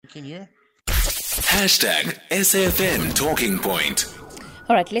can hear. Hashtag SFM Talking Point.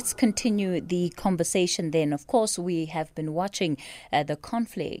 All right, let's continue the conversation then. Of course, we have been watching the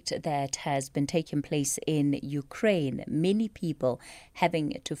conflict that has been taking place in Ukraine. Many people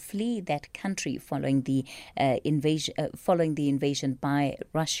having to flee that country following the invasion by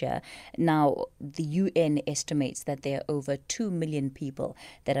Russia. Now, the UN estimates that there are over 2 million people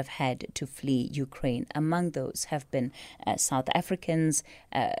that have had to flee Ukraine. Among those have been South Africans,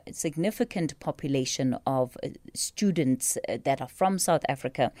 significant population of students that are from South Africa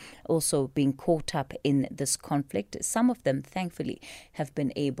also being caught up in this conflict. Some of them, thankfully, have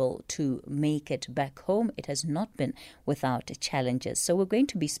been able to make it back home. It has not been without challenges. So we're going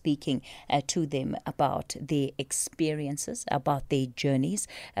to be speaking to them about their experiences, about their journeys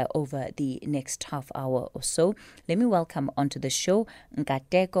over the next half hour or so. Let me welcome onto the show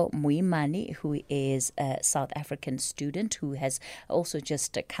Nkateko Muyimane, who is a South African student who has also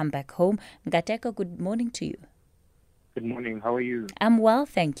just come back home. Nkateko, good morning to you. Good morning. How are you? I'm well,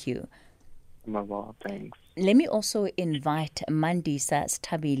 thank you. I'm well, thanks. Let me also invite Mandisa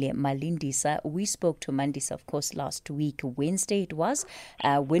S'thabile Malindisa. We spoke to Mandisa, of course, last week, Wednesday it was.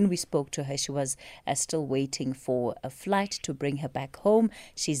 When we spoke to her, she was still waiting for a flight to bring her back home.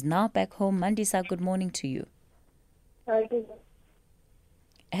 She's now back home. Mandisa, good morning to you. Hi.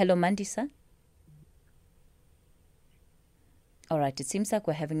 Hello, Mandisa. All right, it seems like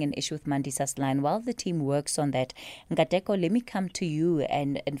we're having an issue with Mandisa's line. While the team works on that, Nkateko, let me come to you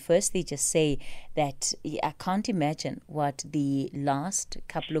and firstly just say that I can't imagine what the last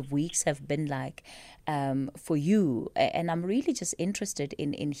couple of weeks have been like for you. And I'm really just interested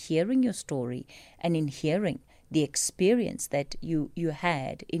in hearing your story and in hearing the experience that you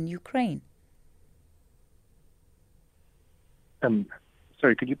had in Ukraine.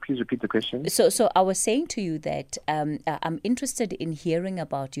 Sorry, could you please repeat the question? So I was saying to you that I'm interested in hearing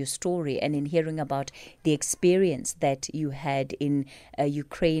about your story and in hearing about the experience that you had in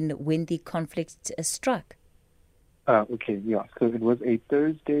Ukraine when the conflict struck. Okay, yeah. So it was a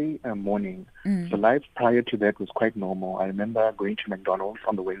Thursday morning. The life prior to that was quite normal. I remember going to McDonald's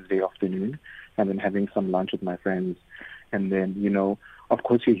on the Wednesday afternoon and then having some lunch with my friends. And then, of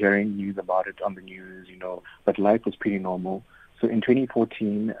course you're hearing news about it on the news, but life was pretty normal. So in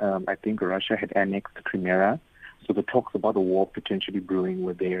 2014, I think Russia had annexed Crimea. So the talks about a war potentially brewing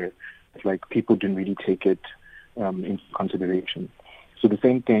were there. It's like people didn't really take it into consideration. So the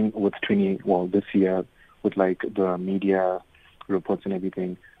same thing with this year with like the media reports and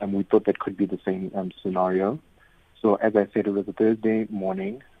everything. And we thought that could be the same scenario. So as I said, it was a Thursday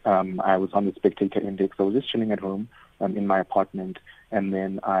morning. I was on the Spectator Index. I was just chilling at home in my apartment. And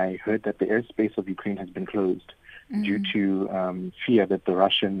then I heard that the airspace of Ukraine has been closed due to fear that the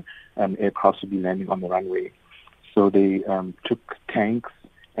Russian aircraft would be landing on the runway. So they took tanks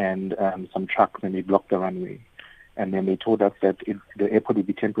and some trucks and they blocked the runway. And then they told us that the airport would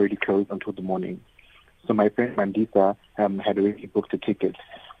be temporarily closed until the morning. So my friend Mandisa had already booked a ticket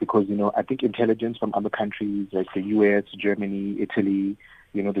because, I think intelligence from other countries like the US, Germany, Italy,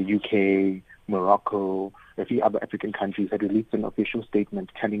 the UK, Morocco, a few other African countries had released an official statement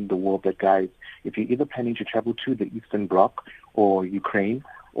telling the world that, guys, if you're either planning to travel to the Eastern Bloc or Ukraine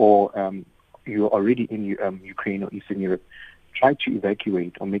or you're already in Ukraine or Eastern Europe, try to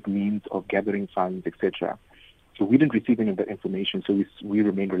evacuate or make means of gathering funds, etc. So we didn't receive any of that information, so we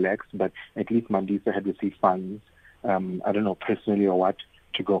remained relaxed, but at least Mandisa had received funds, I don't know, personally or what,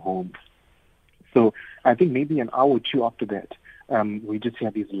 to go home. So I think maybe an hour or two after that, we just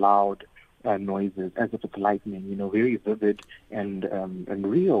hear these loud noises as if it's lightning, very vivid and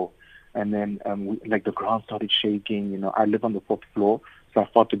real. And then the ground started shaking. I live on the 4th floor, so I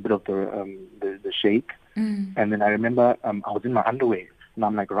felt a bit of the shake. And then I remember I was in my underwear, and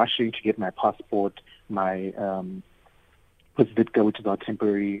I'm rushing to get my passport, my Posvitka, which is our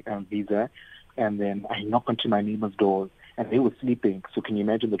temporary visa. And then I knock onto my neighbor's doors, and they were sleeping. So can you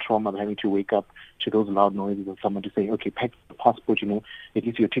imagine the trauma of having to wake up to those loud noises and someone to say, okay, pack the passport, at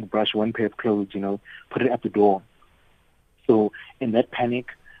least your toothbrush, one pair of clothes, put it at the door. So in that panic,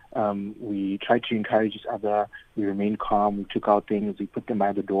 we tried to encourage each other. We remained calm. We took our things. We put them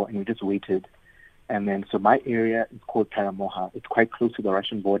by the door, and we just waited. And then, so my area is called Paramoha. It's quite close to the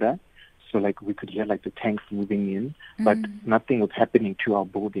Russian border. So we could hear the tanks moving in, but nothing was happening to our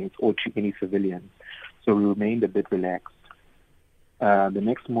buildings or to any civilians. So we remained a bit relaxed. The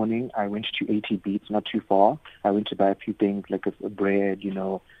next morning, I went to 80 Beats, not too far. I went to buy a few things like a bread,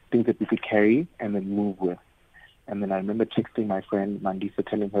 things that we could carry and then move with. And then I remember texting my friend Mandisa,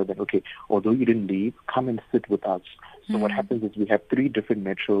 telling her that, okay, although you didn't leave, come and sit with us. So what happens is we have 3 different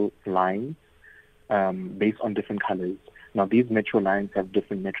metro lines based on different colors. Now, these metro lines have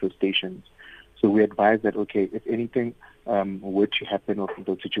different metro stations. So we advise that, okay, if anything were to happen or if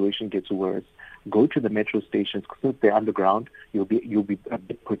the situation gets worse, go to the metro stations. Since they're underground, you'll be a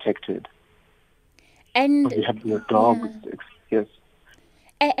bit protected. And you have your dogs. Yes.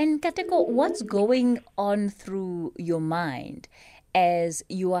 And Nkateko, what's going on through your mind as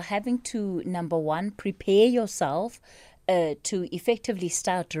you are having to, number one, prepare yourself to effectively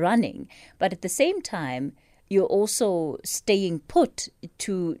start running, but at the same time, you're also staying put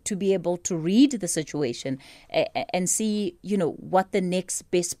to be able to read the situation and see, what the next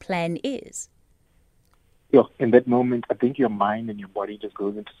best plan is? Yeah, in that moment, I think your mind and your body just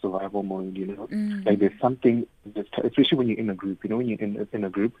goes into survival mode, Like there's something, especially when you're in a group, when you're in a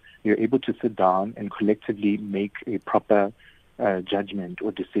group, you're able to sit down and collectively make a proper judgment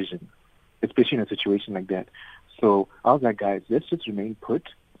or decision, especially in a situation like that. So I was like, guys, let's just remain put.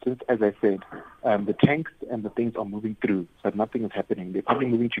 Since, as I said, the tanks and the things are moving through, but nothing is happening. They're probably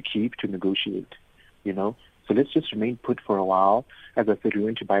moving to Kyiv to negotiate, So let's just remain put for a while. As I said, we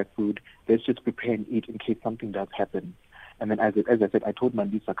went to buy food. Let's just prepare and eat in case something does happen. And then, as I said, I told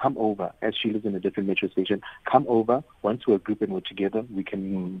Mandisa, come over, as she lives in a different metro station, come over. Once we're a group and we're together, we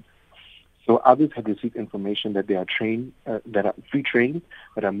can move. So others had received information that there are free trains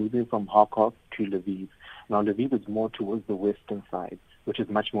that are moving from Kharkov to Lviv. Now, Lviv is more towards the western side, which is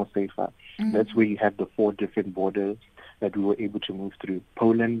much more safer. Mm-hmm. That's where you have the 4 different borders that we were able to move through: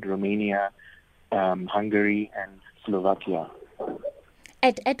 Poland, Romania, Hungary, and Slovakia.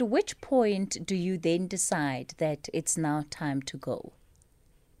 At which point do you then decide that it's now time to go?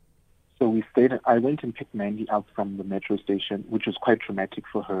 So I went and picked Mandy up from the metro station, which was quite traumatic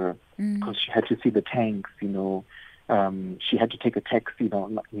for her because she had to see the tanks, she had to take a taxi,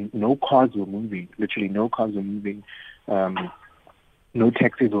 no cars were moving, literally no cars were moving. No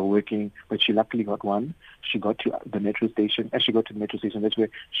taxis were working, but she luckily got one. She got to the metro station. As she got to the metro station, that's where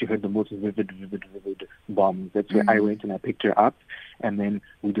she heard the most vivid bombs. That's where I went and I picked her up. And then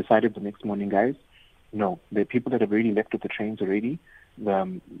we decided the next morning, guys, no, there are people that have already left with the trains already.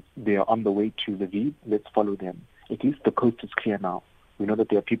 They are on the way to Lviv. Let's follow them. At least the coast is clear now. We know that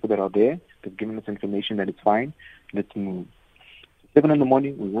there are people that are there. They've given us information that it's fine. Let's move. 7 in the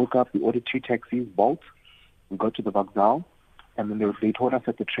morning, we woke up. We ordered 2 taxis, Bolt. We got to the Vokzal. And then they told us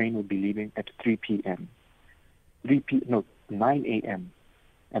that the train would be leaving at 3 p.m. 9 a.m.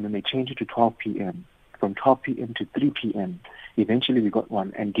 And then they changed it to 12 p.m. From 12 p.m. to 3 p.m. Eventually we got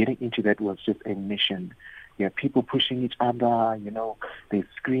one, and getting into that was just a mission. You have people pushing each other, there's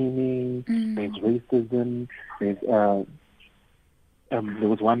screaming, there's racism, there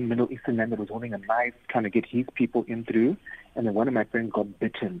was one Middle Eastern man that was holding a knife trying to get his people in through, and then one of my friends got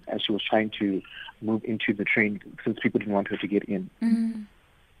bitten as she was trying to move into the train since people didn't want her to get in.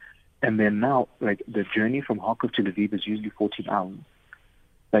 And then now, the journey from Kharkov to Lviv is usually 14 hours.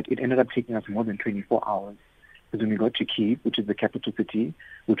 But it ended up taking us more than 24 hours. Because when we got to Kyiv, which is the capital city,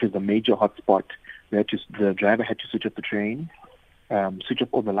 which was a major hotspot, the driver had to switch off the train, switch off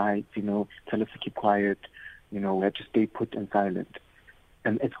all the lights, tell us to keep quiet, we had to stay put and silent.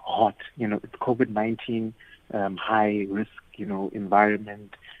 And it's hot, it's COVID-19, high risk,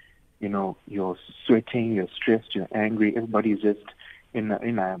 environment, you're sweating, you're stressed, you're angry, everybody's just in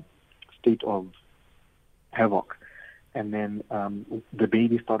a state of havoc. And then the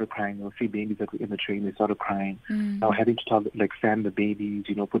babies started crying. There were 3 babies that were in the train. They started crying. I was having to fan the babies,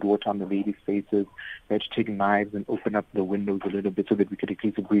 put water on the babies' faces. We had to take knives and open up the windows a little bit so that we could at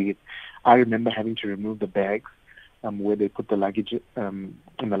least breathe. I remember having to remove the bags where they put the luggage in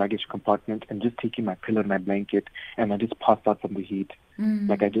the luggage compartment, and just taking my pillow and my blanket, and I just passed out from the heat.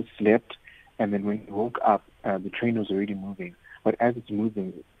 I just slept, and then when we woke up, the train was already moving. But as it's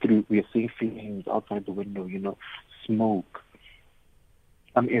moving through, we are seeing flames outside the window, smoke.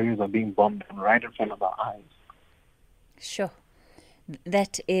 Some areas are being bombed right in front of our eyes. Sure.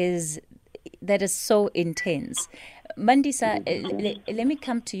 That is so intense. Mandisa, let me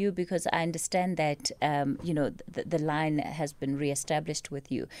come to you, because I understand that, the line has been reestablished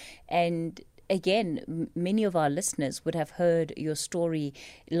with you. And again, many of our listeners would have heard your story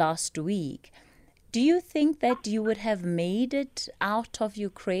last week. Do you think that you would have made it out of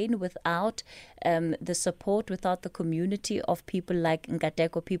Ukraine without the support, without the community of people like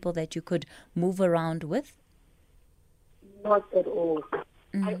Nkateko, people that you could move around with? Not at all.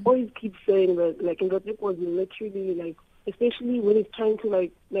 I always keep saying that, Nkateko was literally, especially when it's trying to,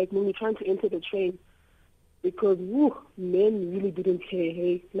 when you're trying to enter the train, because, men really didn't care,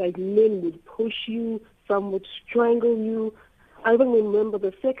 hey? Men would push you, some would strangle you. I even remember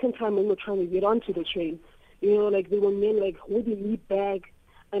the second time when we were trying to get onto the train. There were men holding me back.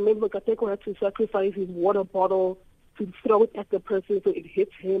 I remember Nkateko had to sacrifice his water bottle to throw it at the person so it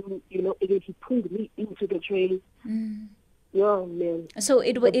hits him, and then he pulled me into the train. Yeah, man. So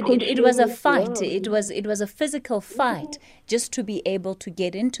it was a fight. Yeah. It was a physical fight just to be able to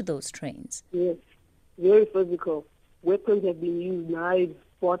get into those trains. Yes, very physical. Weapons have been used, knives,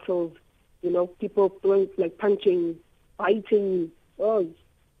 bottles, people throwing, like punching, biting. Oh.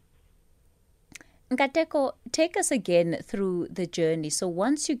 Nkateko, take us again through the journey. So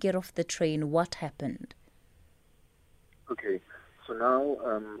once you get off the train, what happened? Okay, so now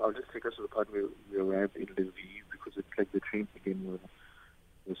I'll just take us to the part where we arrived in Lviv, because it's like the train again was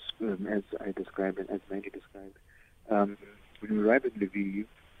as I described and as Mandy described. When we arrived in Lviv,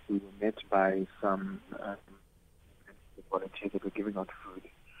 we were met by some volunteers that were giving out food.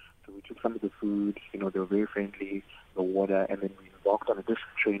 So we took some of the food, they were very friendly, the water, and then we walked on a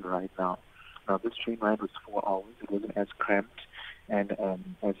different train ride now. Now this train ride was 4 hours. It wasn't as cramped and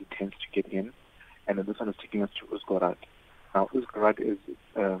as intense to get in. And then this one was taking us to Uzhgorod. Now Uzhgorod is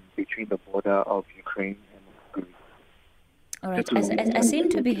between the border of Ukraine and Hungary. All right. I seem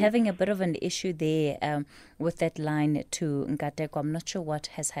to be having a bit of an issue there with that line to Nkateko. I'm not sure what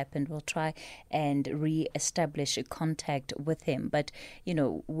has happened. We'll try and re-establish contact with him. But,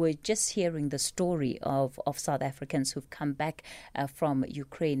 we're just hearing the story of South Africans who've come back from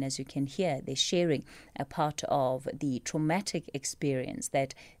Ukraine. As you can hear, they're sharing a part of the traumatic experience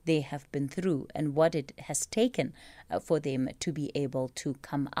that they have been through and what it has taken for them to be able to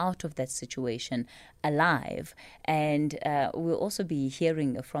come out of that situation alive. And we'll also be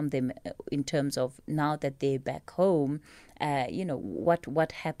hearing from them in terms of now that they're back home,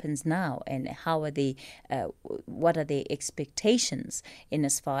 what happens now and how are they, what are their expectations in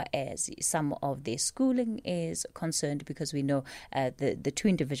as far as some of their schooling is concerned, because we know the two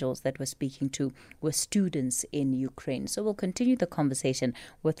individuals that we're speaking to were students in Ukraine. So we'll continue the conversation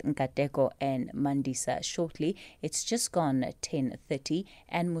with Nkateko and Mandisa shortly. It's just gone 10:30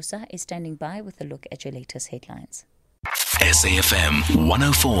 and Musa is standing by with a look at your latest headlines. SAFM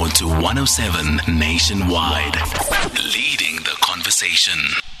 104 to 107 nationwide. Leading the conversation.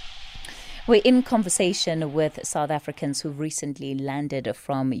 We're in conversation with South Africans who've recently landed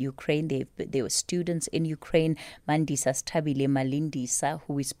from Ukraine. They were students in Ukraine. Mandisa S'thabile Malindisa,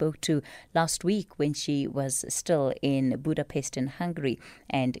 who we spoke to last week when she was still in Budapest in Hungary,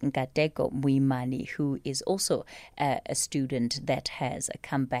 and Nkateko Muyimane, who is also a student that has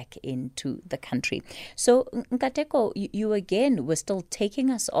come back into the country. So, Nkateko, you again were still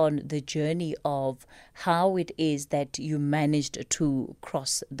taking us on the journey of how it is that you managed to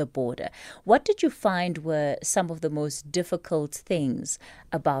cross the border. What did you find were some of the most difficult things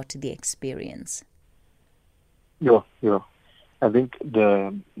about the experience? Yeah. I think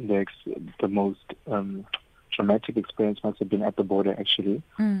the most traumatic experience must have been at the border, actually.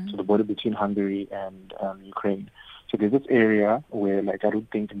 So the border between Hungary and Ukraine. So there's this area where, I don't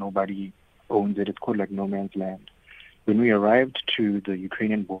think nobody owns it. It's called no man's land. When we arrived to the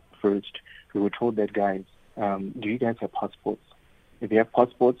Ukrainian border first, we were told that, guys, do you guys have passports? If you have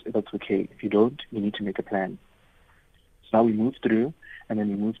passports, that's okay. If you don't, you need to make a plan. So now we moved through, and then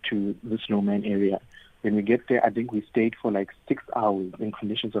we moved to the snowman area. When we get there, I think we stayed for 6 hours in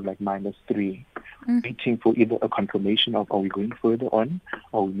conditions of -3, waiting for either a confirmation of, are we going further on,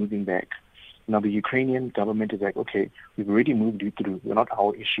 or are we moving back? Now the Ukrainian government is okay, we've already moved you through. You're not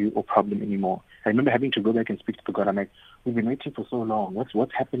our issue or problem anymore. I remember having to go back and speak to the God. I'm we've been waiting for so long.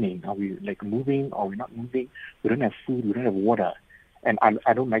 What's happening? Are we moving? Are we not moving? We don't have food. We don't have water. And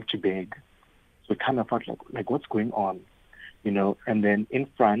I don't like to beg. So it kind of felt what's going on, And then in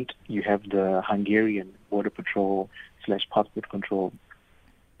front, you have the Hungarian border patrol / passport control,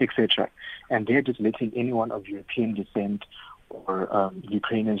 etc. And they're just letting anyone of European descent or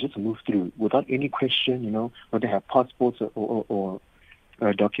Ukrainians just move through without any question, whether they have passports or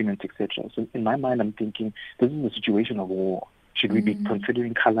documents, etc. So in my mind, I'm thinking, this is a situation of war. Should we be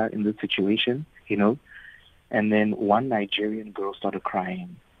considering color in this situation, And then one Nigerian girl started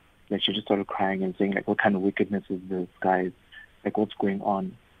crying. She just started crying and saying, what kind of wickedness is this, guys? What's going on?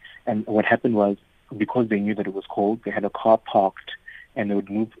 And what happened was, because they knew that it was cold, they had a car parked, and they would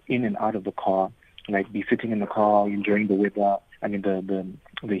move in and out of the car, be sitting in the car, enjoying the weather,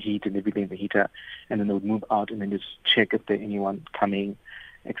 the heat and everything, the heater, and then they would move out and then just check if there's anyone coming,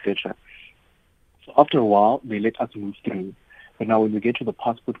 etc. So after a while, they let us move through. But now when we get to the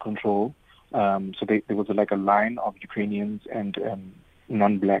passport control, so there was a line of Ukrainians and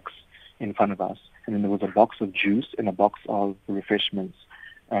non-blacks in front of us. And then there was a box of juice and a box of refreshments.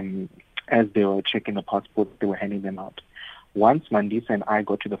 As they were checking the passport, they were handing them out. Once Mandisa and I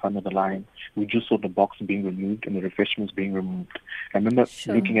got to the front of the line, we just saw the box being removed and the refreshments being removed. I remember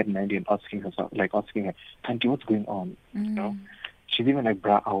looking at Mandy and asking her, Auntie, what's going on? You know? She's even like,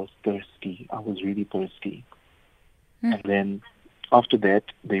 bruh, I was thirsty. I was really thirsty. And then after that,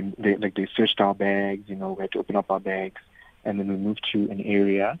 they searched our bags, we had to open up our bags. And then we moved to an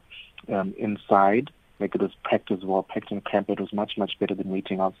area inside. Like, it was packed as well, packed and cramped. It was much, much better than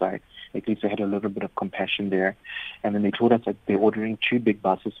waiting outside. At least they had a little bit of compassion there. And then they told us that they're ordering 2 big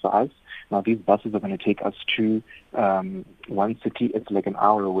buses for us. Now, these buses are going to take us to one city. It's like an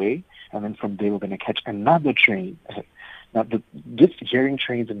hour away. And then from there, we're going to catch another train. Now, just hearing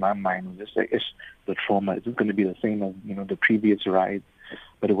trains in my mind was just like, the trauma. Is this going to be the same as, the previous rides?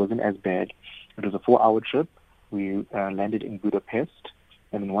 But it wasn't as bad. It was a 4-hour trip. We landed in Budapest.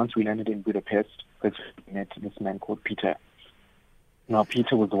 And then once we landed in Budapest, we met this man called Peter. Now,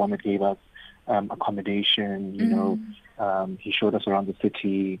 Peter was the one that gave us accommodation, he showed us around the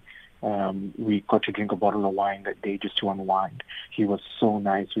city. We got to drink a bottle of wine that day just to unwind. He was so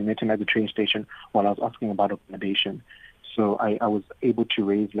nice. We met him at the train station while I was asking about accommodation. So I was able to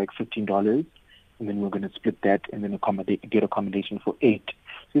raise like $15, and then we were going to split that and then get accommodation for 8. So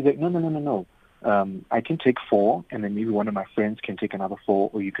he's like, no. I can take 4, and then maybe one of my friends can take another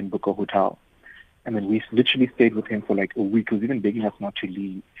 4, or you can book a hotel. And then we literally stayed with him for like a week. He was even begging us not to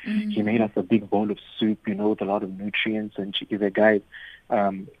leave. He made us a big bowl of soup, with a lot of nutrients. And he's like, guys,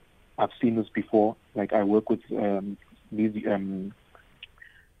 I've seen this before. Like, I work with these,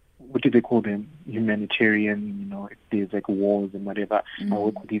 what do they call them? Humanitarian, if there's like wars and whatever. I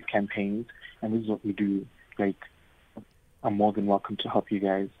work with these campaigns, and this is what we do. Like, I'm more than welcome to help you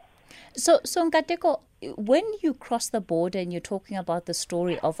guys. So Nkateko, when you cross the border and you're talking about the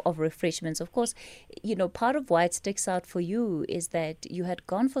story of refreshments, of course, part of why it sticks out for you is that you had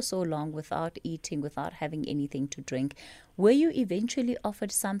gone for so long without eating, without having anything to drink. Were you eventually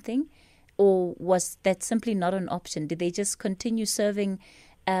offered something, or was that simply not an option? Did they just continue serving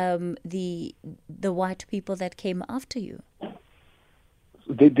the white people that came after you?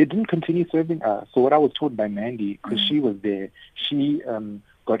 They didn't continue serving us. So what I was told by Mandy, because she was there, she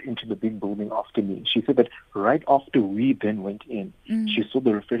got into the big building after me. She said that right after we then went in, she saw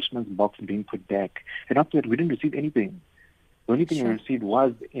the refreshments box being put back. And after that, we didn't receive anything. The only thing we received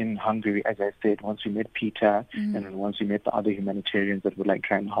was in Hungary, as I said, once we met Peter, and then once we met the other humanitarians that would like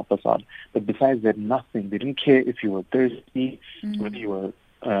try and help us out. But besides that, nothing. They didn't care if you were thirsty, whether you were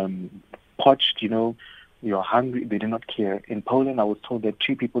parched, you're hungry. They did not care. In Poland, I was told that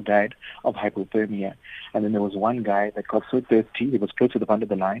 2 people died of hypothermia. And then there was one guy that got so thirsty, he was close to the front of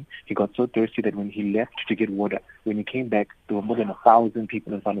the line. He got so thirsty that when he left to get water, when he came back, there were more than 1,000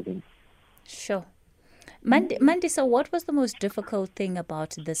 people in front of him. Sure. Mandisa, what was the most difficult thing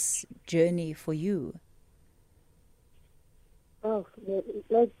about this journey for you? Oh,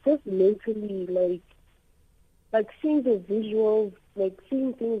 like just mentally, like seeing the visuals, like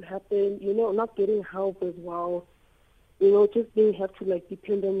seeing things happen, not getting help as well, just being have to like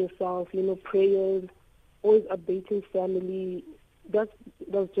depend on yourself, prayers, always updating family. That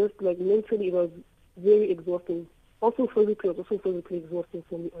was just like mentally, it was very exhausting. Also physically, it was also physically exhausting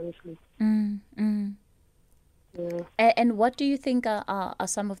for me, honestly. Yeah. And what do you think are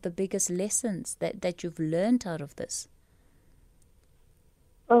some of the biggest lessons that you've learned out of this?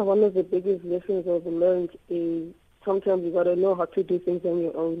 One of the biggest lessons I've learned is sometimes you got to know how to do things on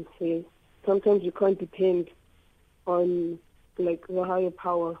your own. Sometimes you can't depend on like the higher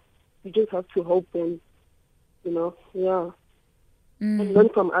power. You just have to hope and, and learn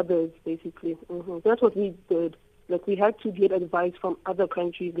from others, basically. That's what we did. Like, we had to get advice from other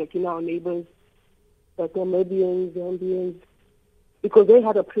countries, like, our neighbors, like the Namibians, Zambians, because they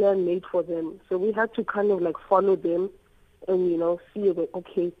had a plan made for them. So we had to kind of like follow them and, see that,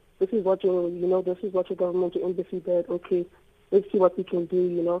 okay, this is what your government, your embassy did. Okay, let's see what we can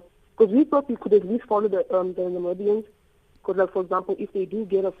do, Because we thought we could at least follow the Namibians. Because, like, for example, if they do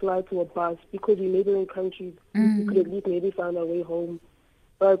get a flight to a bus, because we're neighboring countries, we could at least maybe find our way home.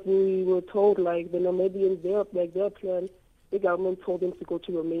 But we were told, like, the Namibians, their plan, the government told them to go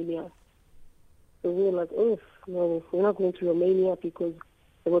to Romania. So we were like, oh, no, we're not going to Romania because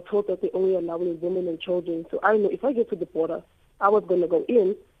they were told that they only allow women and children. So I know if I get to the border, I was going to go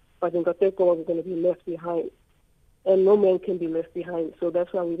in, but Nkateko was going to be left behind. And no man can be left behind. So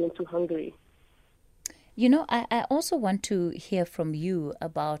that's why we went to Hungary. I also want to hear from you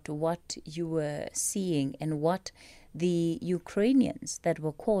about what you were seeing and what the Ukrainians that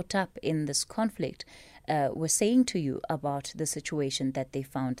were caught up in this conflict were saying to you about the situation that they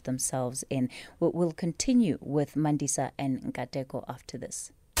found themselves in. We'll continue with Mandisa and Nkateko after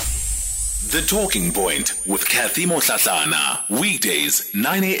this. The Talking Point with Kathy Motlatlana. Weekdays,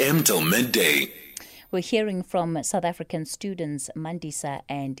 9 a.m. till midday. We're hearing from South African students Mandisa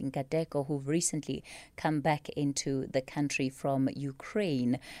and Nkateko, who've recently come back into the country from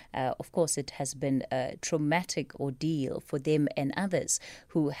Ukraine. Of course, it has been a traumatic ordeal for them and others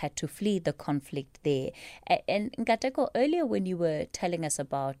who had to flee the conflict there. And Nkateko, earlier when you were telling us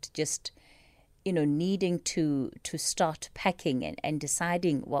about just needing to start packing and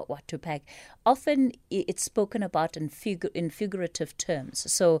deciding what to pack. Often it's spoken about in figurative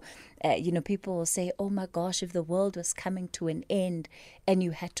terms. So, people will say, oh my gosh, if the world was coming to an end and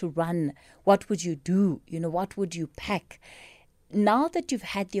you had to run, what would you do? What would you pack? Now that you've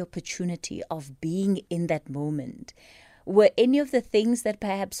had the opportunity of being in that moment, were any of the things that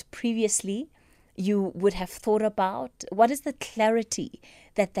perhaps previously you would have thought about? What is the clarity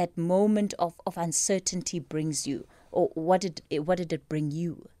that moment of uncertainty brings you, or what did it bring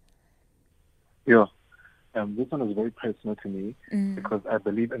you? Yeah, this one is very personal to me because I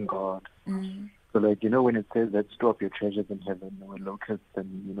believe in God. So, when it says that store up your treasures in heaven, where locusts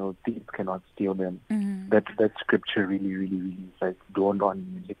and thieves cannot steal them, that scripture really, really, really dawned on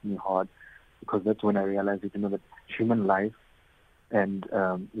me and hit me hard, because that's when I realized that human life and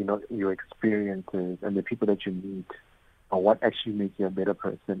your experiences and the people that you meet are what actually make you a better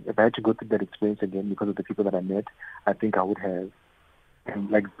person. If I had to go through that experience again because of the people that I met, I think I would have.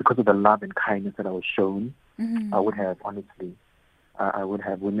 And because of the love and kindness that I was shown, I would have, honestly. I would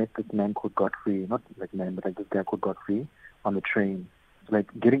have. We met this man called Godfrey, not this guy called Godfrey on the train. So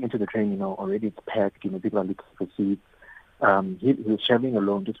getting into the train, already it's packed, people are looking for seats. He was traveling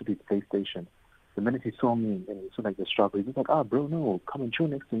alone just with his PlayStation. The minute he saw me and he saw the struggle, he was like, bro, no, come and chill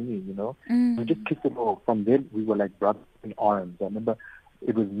next to me, We just kissed it off. From then, we were like brothers in arms. I remember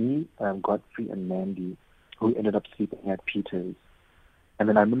it was me, Godfrey, and Mandy who ended up sleeping at Peter's. And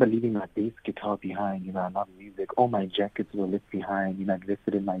then I remember leaving my bass guitar behind, I love music. All my jackets were left behind, I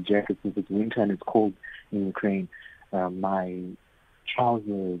invested in my jackets because it's winter and it's cold in Ukraine. My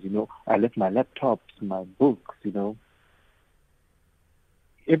trousers, I left my laptops, my books,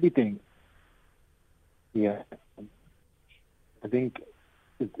 everything. Yeah, I think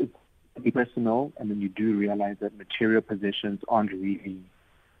it's personal, and then you do realize that material possessions aren't really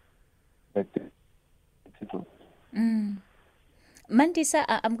that difficult. Mandisa,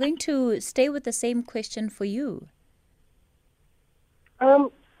 I'm going to stay with the same question for you. I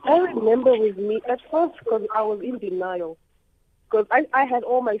remember with me at first, because I was in denial, because I had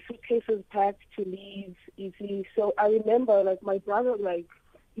all my suitcases packed to leave, you see. So I remember my brother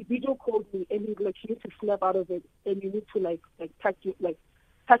he video called me and he's like, you need to snap out of it and you need to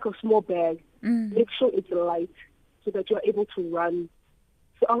pack a small bag, make sure it's light so that you're able to run.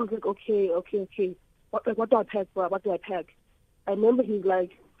 So I was like, okay. What do I pack, bro? What do I pack? I remember he's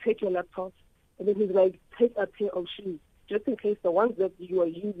like, take your laptop, and then he's like, take a pair of shoes just in case the ones that you are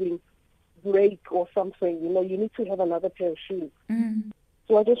using break or something. You need to have another pair of shoes.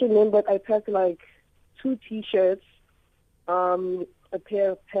 So I just remembered I packed 2 T-shirts, a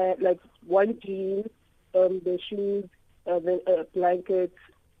pair of pants, one jeans, the shoes, then a blanket.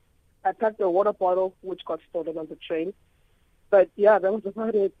 I packed a water bottle, which got stolen on the train. But yeah, that was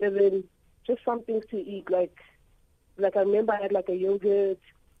about it. And then just something to eat, like I remember I had a yogurt,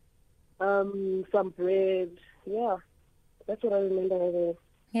 some bread. Yeah, that's what I remember.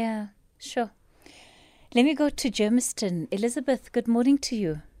 Yeah, sure. Let me go to Germiston. Elizabeth, good morning to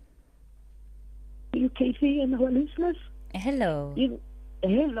you. You, Casey, and our listeners. Hello.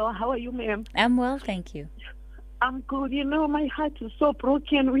 Hello, how are you, ma'am? I'm well, thank you. I'm good. My heart is so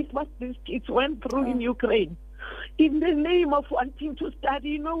broken with what these kids went through in Ukraine. In the name of wanting to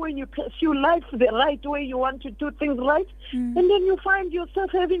study, when you pursue life the right way, you want to do things right, and then you find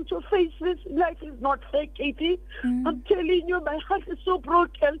yourself having to face this. Life is not fair, Katie. I'm telling you, my heart is so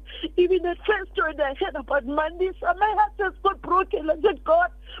broken. Even the first word I heard about Mandisa, my heart just got broken. I said, God,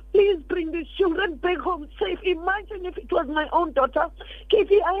 please bring these children back home safe. Imagine if it was my own daughter.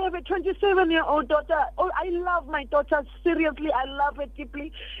 Katie, I have a 27-year-old daughter. Oh, I love my daughter. Seriously, I love her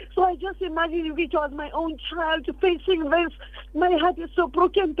deeply. So I just imagine if it was my own child facing this. My heart is so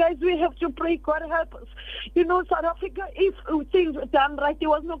broken, guys. We have to pray. God help us. South Africa, if things were done right, there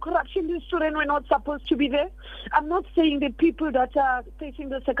was no corruption. These children were not supposed to be there. I'm not saying the people that are facing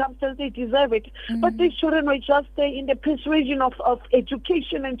the circumstances, they deserve it. But these children were just there in the persuasion of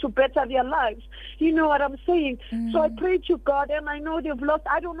education education and to better their lives. You know what I'm saying? So I pray to God, and I know they've lost.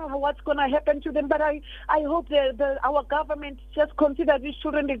 I don't know what's going to happen to them, but I hope our government just consider these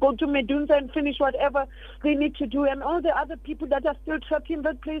children. They go to Medunza and finish whatever they need to do, and all the other people that are still trapped in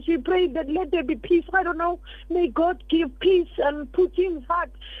that place. We pray that let there be peace. I don't know. May God give peace and put in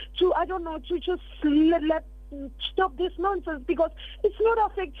heart to, I don't know, to just let stop this nonsense, because it's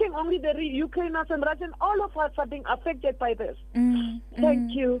not affecting only the Ukrainians and Russians. All of us are being affected by this.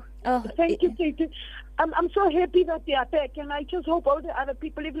 Thank you. Thank you, Katie. I'm so happy that they are back, and I just hope all the other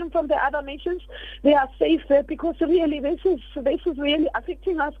people, even from the other nations, they are safe there, because really this is really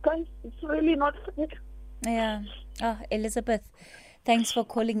affecting us, guys. It's really not fair. Yeah. Elizabeth, thanks for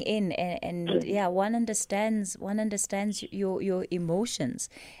calling in, and yeah, one understands your emotions,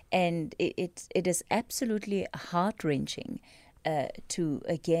 and it is absolutely heart-wrenching to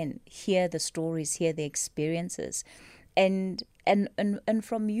again hear the stories, hear the experiences, and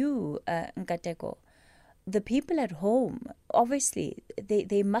from you, Nkateko, the people at home, obviously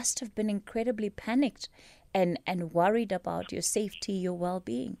they must have been incredibly panicked and worried about your safety, your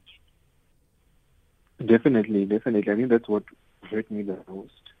well-being. Definitely. I think that's what hurt me the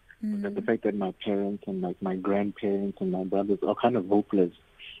most. That the fact that my parents and my grandparents and my brothers are kind of hopeless,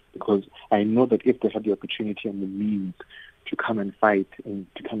 because I know that if they had the opportunity and the means to come and fight and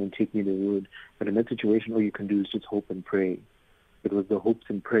to come and take me, they would. But in that situation, all you can do is just hope and pray. It was the hopes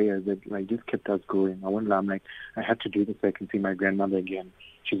and prayers that just kept us going. I had to do this so I can see my grandmother again.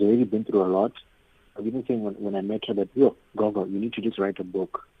 She's already been through a lot. I was even saying when I met her that, Gogo, you need to just write a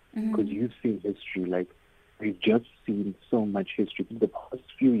book, because you've seen history. We've just seen so much history. In the past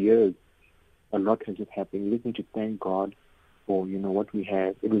few years, a lot has just happened. We just need to thank God for, what we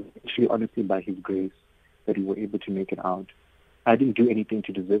have. It was actually honestly by His grace that we were able to make it out. I didn't do anything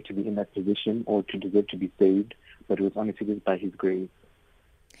to deserve to be in that position or to deserve to be saved, but it was honestly just by His grace.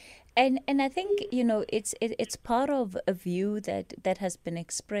 And I think, it's part of a view that has been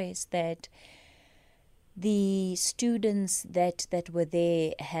expressed that the students that were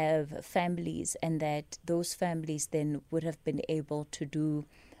there have families, and that those families then would have been able to do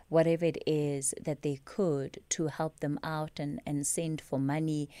whatever it is that they could to help them out and send for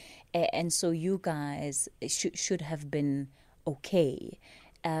money. And so you guys should have been okay.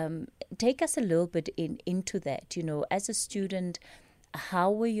 Take us a little bit into that. As a student,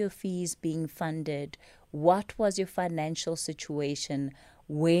 how were your fees being funded? What was your financial situation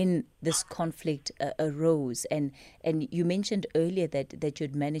when this conflict arose? And you mentioned earlier that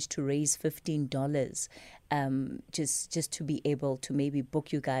you'd managed to raise $15 just to be able to maybe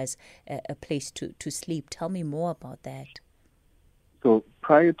book you guys a place to sleep. Tell me more about that. So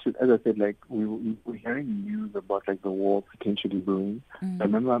prior to, as I said, we were hearing news about the war potentially brewing. I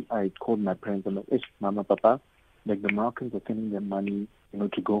remember I called my parents and like, Mama, Papa, the Americans are sending them money,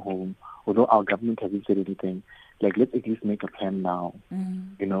 to go home. Although our government hasn't said anything, let's at least make a plan now,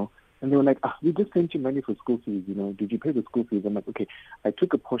 And they were like, we just sent you money for school fees, Did you pay the school fees? I'm like, okay. I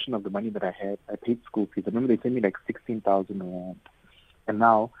took a portion of the money that I had. I paid school fees. I remember they sent me 16,000 rand. And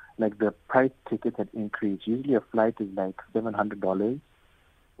now, the price tickets had increased. Usually a flight is $700,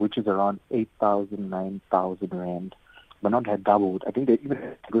 which is around 8,000, 9,000 rand. But not had doubled. I think they even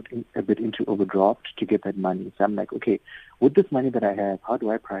had to go a bit into overdraft to get that money. So I'm like, okay, with this money that I have, how do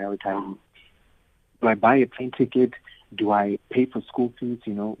I prioritize? Do I buy a plane ticket? Do I pay for school fees?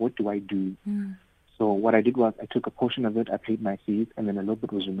 What do I do? So what I did was I took a portion of it, I paid my fees, and then a little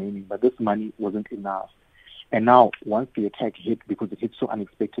bit was remaining. But this money wasn't enough. And now, once the attack hit, because it hit so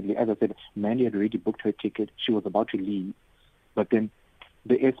unexpectedly, as I said, Mandy had already booked her ticket. She was about to leave. But then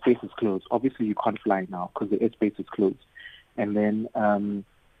the airspace is closed. Obviously, you can't fly now because the airspace is closed. And then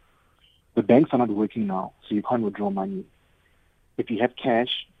the banks are not working now, so you can't withdraw money. If you have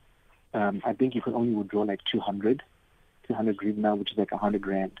cash, I think you can only withdraw 200 hryvnia, which is 100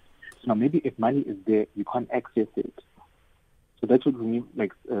 rand. So now maybe if money is there, you can't access it. So that's what we mean,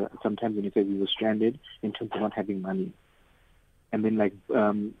 sometimes when you say we were stranded in terms of not having money. And then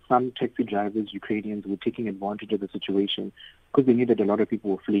some taxi drivers, Ukrainians, were taking advantage of the situation because they knew that a lot of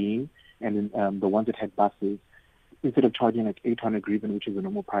people were fleeing. And then the ones that had buses, instead of charging 800 hryvnia, which is the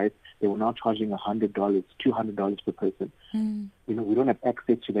normal price, they were now charging $100, $200 per person. We don't have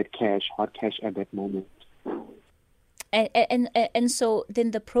access to that hard cash at that moment. And so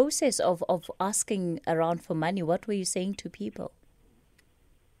then the process of asking around for money, what were you saying to people?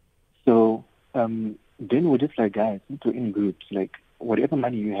 So then we're just guys, we're in groups, whatever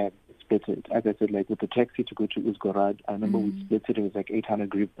money you have, split it. As I said, with the taxi to go to Uzgorod, I remember we split it. It was 800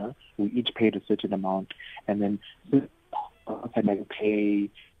 hryvnia. We each paid a certain amount, and then had pay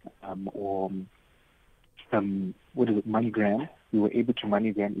or MoneyGram. we were able to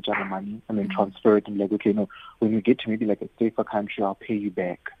MoneyGram each other money and then transfer it and like, okay, no, when we get to maybe like a safer country, I'll pay you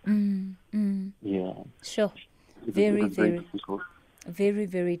back. Yeah. Sure. Very difficult. Very,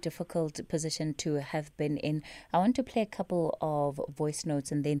 very difficult position to have been in. I want to play a couple of voice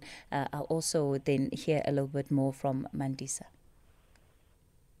notes and then I'll also then hear a little bit more from Mandisa.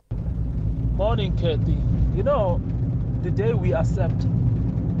 Morning, Kathy. You know, the day we accept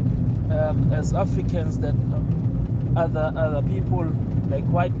as Africans that other people, like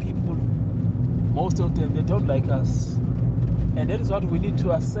white people, most of them, they don't like us. And that is what we need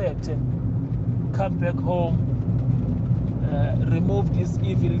to accept and come back home, remove these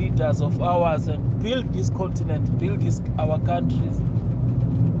evil leaders of ours and build this continent, build our countries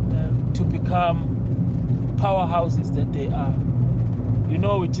to become powerhouses that they are. You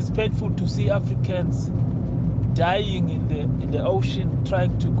know, it is painful to see Africans dying in the ocean,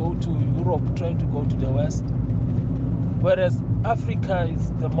 trying to go to Europe, trying to go to the West. Whereas Africa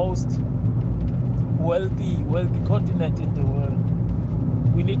is the most wealthy continent in the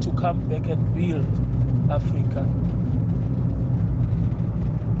world. We need to come back and build Africa.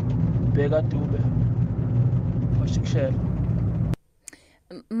 Bega Dube.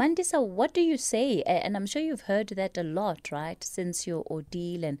 Mandisa, what do you say? And I'm sure you've heard that a lot, right, since your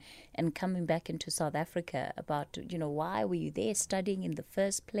ordeal and coming back into South Africa about, you know, why were you there studying in the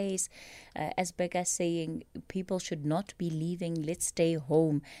first place? As Bega saying, people should not be leaving. Let's stay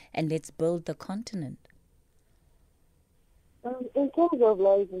home and let's build the continent. In terms of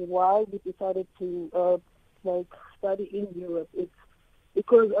like why we decided to like study in Europe, it's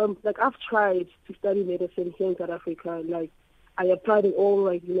because like I've tried to study medicine here in South Africa. Like I applied in all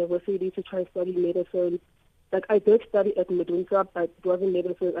like universities to try and study medicine. Like I did study at Mandisa, but it wasn't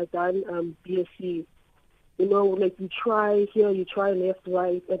medicine. I done BSc. You know, like you try here, you try left,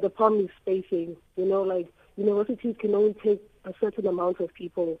 right. And the problem is spacing. You know, like universities can only take a certain amount of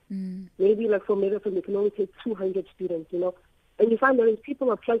people. Maybe like for medicine, they can only take 200 students. You know, and you find that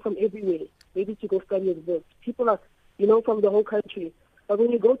people apply from everywhere. Maybe to go study at this. People are, you know, from the whole country. But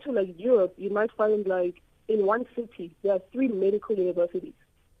when you go to like Europe, you might find like in one city there are 3 medical universities.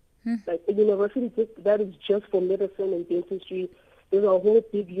 Like a university that is just for medicine and dentistry. There's a whole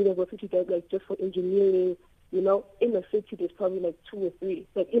big university that like just for engineering. You know, in the city there's probably like 2 or 3.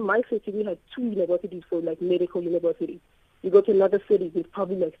 Like in my city we had 2 universities for like medical universities. You go to another city, there's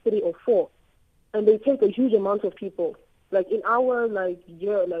probably like 3 or 4, and they take a huge amount of people. Like in our like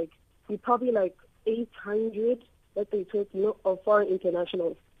year, like we probably like 800 that they take, you know, of foreign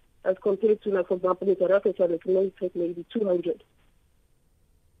internationals, as compared to like for example in South Africa they can only take maybe 200.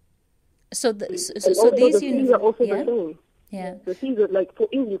 So these fees are also the same. Yeah. The fees are like for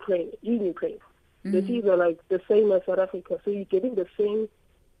in Ukraine. The fees are like the same as South Africa. So you're getting the same,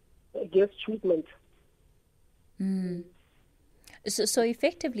 I guess, treatment. So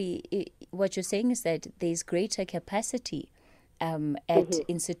effectively, what you're saying is that there's greater capacity at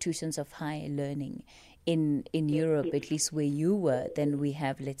institutions of higher learning in Europe, at least where you were, than we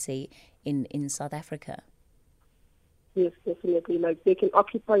have, let's say, in South Africa. Yes, definitely. Like they can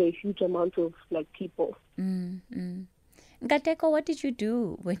occupy a huge amount of like people. Nkateko, what did you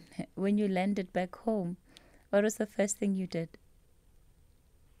do when you landed back home? What was the first thing you did?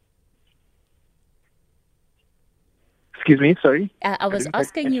 Excuse me, sorry. I was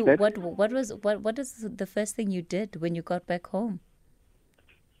asking you what is the first thing you did when you got back home?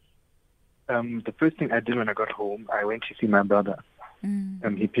 The first thing I did when I got home, I went to see my brother.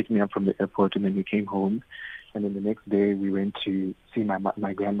 He picked me up from the airport, and then we came home. And then the next day, we went to see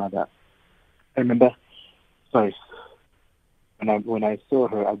my grandmother. I remember, sorry, when I saw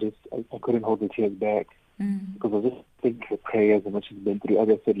her, I couldn't hold the tears back because I was just thinking her prayers and what she's been through. As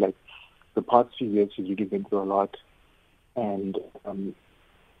I said, like the past few years, she's really been through a lot, and I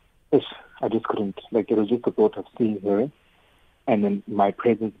just couldn't. Like it was just the thought of seeing her, and then my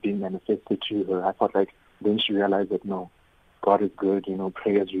presence being manifested to her. I thought like then she realized that no, God is good. You know,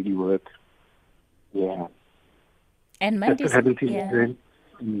 prayers really work. Yeah. And Mandisa, I haven't seen her in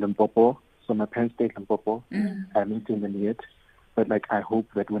Limpopo, so my parents stay in Limpopo. I haven't seen them yet, but like I hope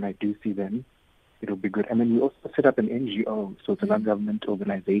that when I do see them, it'll be good. And then we also set up an NGO, so it's a non-government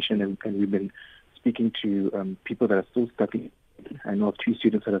organization, and we've been speaking to people that are still stuck in. I know of 2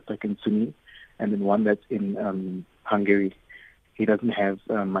 students that are stuck in Suni, and then one that's in Hungary. He doesn't have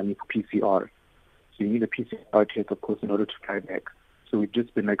money for PCR, so you need a PCR test, of course, in order to fly back. So we've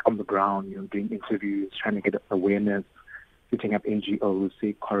just been like on the ground, you know, doing interviews, trying to get awareness, setting up NGOs,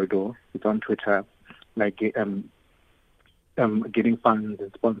 say Corridor. It's on Twitter, like getting funds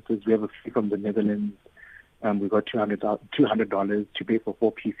and sponsors. We have a fee from the Netherlands. We got $200 to pay for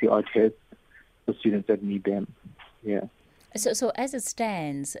 4 PCR tests for students that need them. Yeah. So as it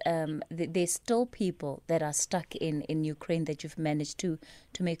stands, there's still people that are stuck in Ukraine that you've managed to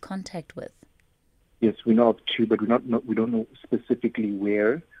make contact with. Yes, we know of two, but we don't know specifically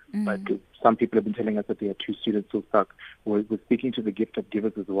where. But some people have been telling us that there are two students still stuck. We're speaking to the gift of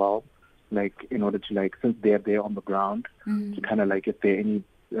givers as well, like in order to since they're there on the ground, to kind of if there are any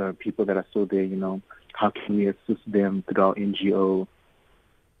people that are still there, how can we assist them through our NGO?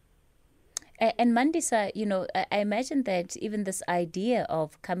 And Mandisa, I imagine that even this idea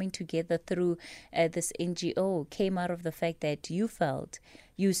of coming together through this NGO came out of the fact that you felt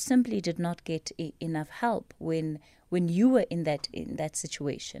you simply did not get enough help when you were in that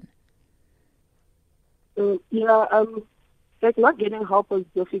situation. Not getting help was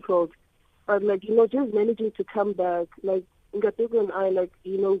difficult, but just managing to come back, Nkateko and I,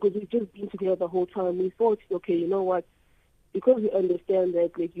 because we've just been together the whole time, we thought, okay, you know what, because we understand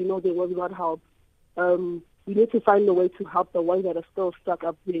that, there was not help, we need to find a way to help the ones that are still stuck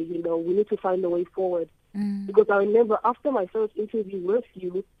up there, we need to find a way forward. Because I remember after my first interview with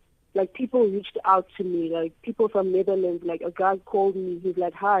you, people reached out to me, people from Netherlands, a guy called me, he's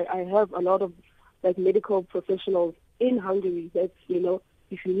like, hi, I have a lot of, medical professionals in Hungary that,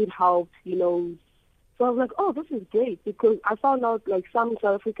 if you need help, So I was like, oh, this is great, because I found out, some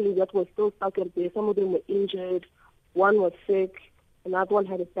South Africans that were still stuck up there, some of them were injured, one was sick, another one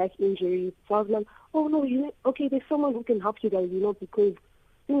had a back injury. So I was like, oh, no, okay, there's someone who can help you guys, because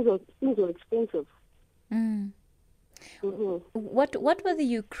things are expensive. What were the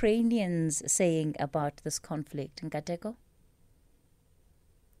Ukrainians saying about this conflict, Nkateko?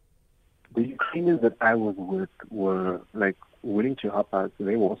 The Ukrainians that I was with were willing to help us.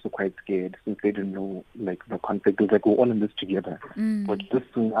 They were also quite scared since they didn't know the conflict. It was we're all in this together. But this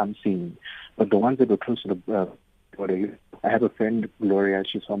thing I'm seeing. But the ones that were close to the border, I have a friend, Gloria.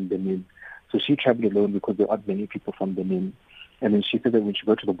 She's from Benin, so she traveled alone because there aren't many people from Benin. And then she said that when she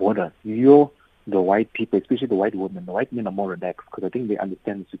got to the border, the white people, especially the white women, the white men are more relaxed because I think they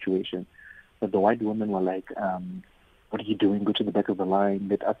understand the situation. But the white women were like, what are you doing? Go to the back of the line.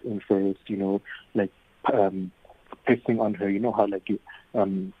 Let us in first. Pressing on her. You know how you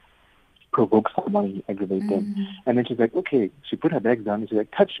provoke someone, you aggravate them. And then she's like, okay. She put her back down and she's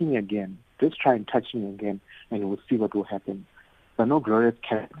like, touch me again. Just try and touch me again, and we'll see what will happen. So I know Gloria's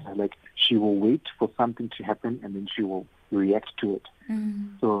character, she will wait for something to happen and then she will react to it.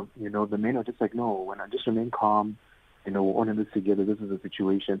 So, the men are just like, no, when I just remain calm, we're all in this together, this is the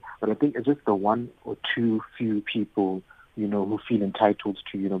situation. But I think it's just the one or two few people, who feel entitled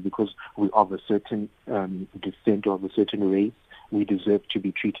to, because we are of a certain descent or of a certain race, we deserve to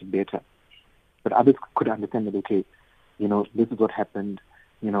be treated better. But others could understand that, okay, this is what happened,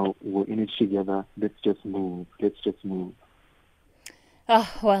 we're in it together, let's just move. Oh,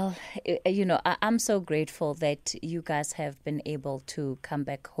 well, I'm so grateful that you guys have been able to come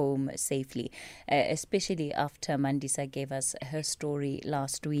back home safely, especially after Mandisa gave us her story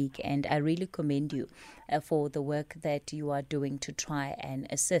last week. And I really commend you for the work that you are doing to try and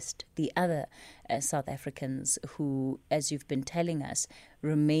assist the other South Africans who, as you've been telling us,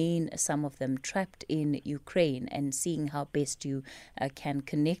 remain, some of them, trapped in Ukraine, and seeing how best you can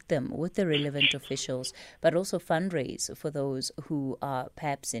connect them with the relevant officials, but also fundraise for those who are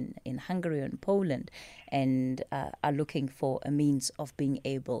perhaps in Hungary and Poland and are looking for a means of being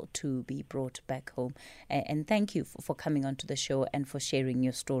able to be brought back home. And thank you for coming onto the show and for sharing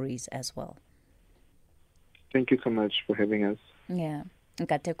your stories as well. Thank you so much for having us. Yeah.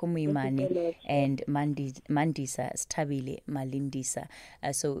 Nkateko Muyimane and Mandisa S'thabile Malindisa.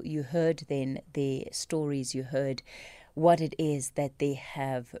 So you heard then their stories, you heard what it is that they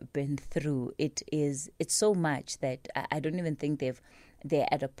have been through. It's so much that I don't even think they're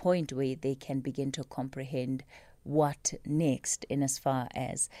at a point where they can begin to comprehend what next in as far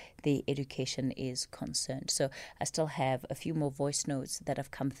as the education is concerned. So I still have a few more voice notes that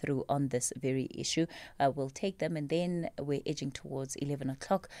have come through on this very issue. We'll take them, and then we're edging towards 11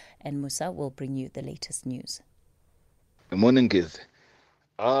 o'clock, and Musa will bring you the latest news. Good morning, Keith.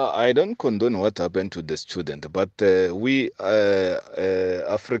 I don't condone what happened to the student, but we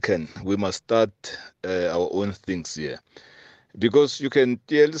African, we must start our own things here. Because you can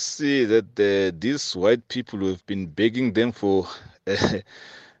clearly see that these white people have been begging them for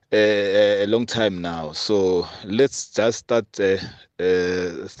a long time now. So let's just start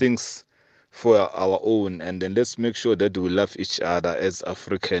things for our own, and then let's make sure that we love each other as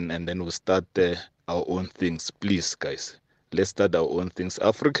African, and then we start our own things. Please, guys, let's start our own things.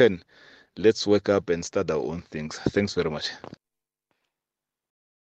 African, let's wake up and start our own things. Thanks very much.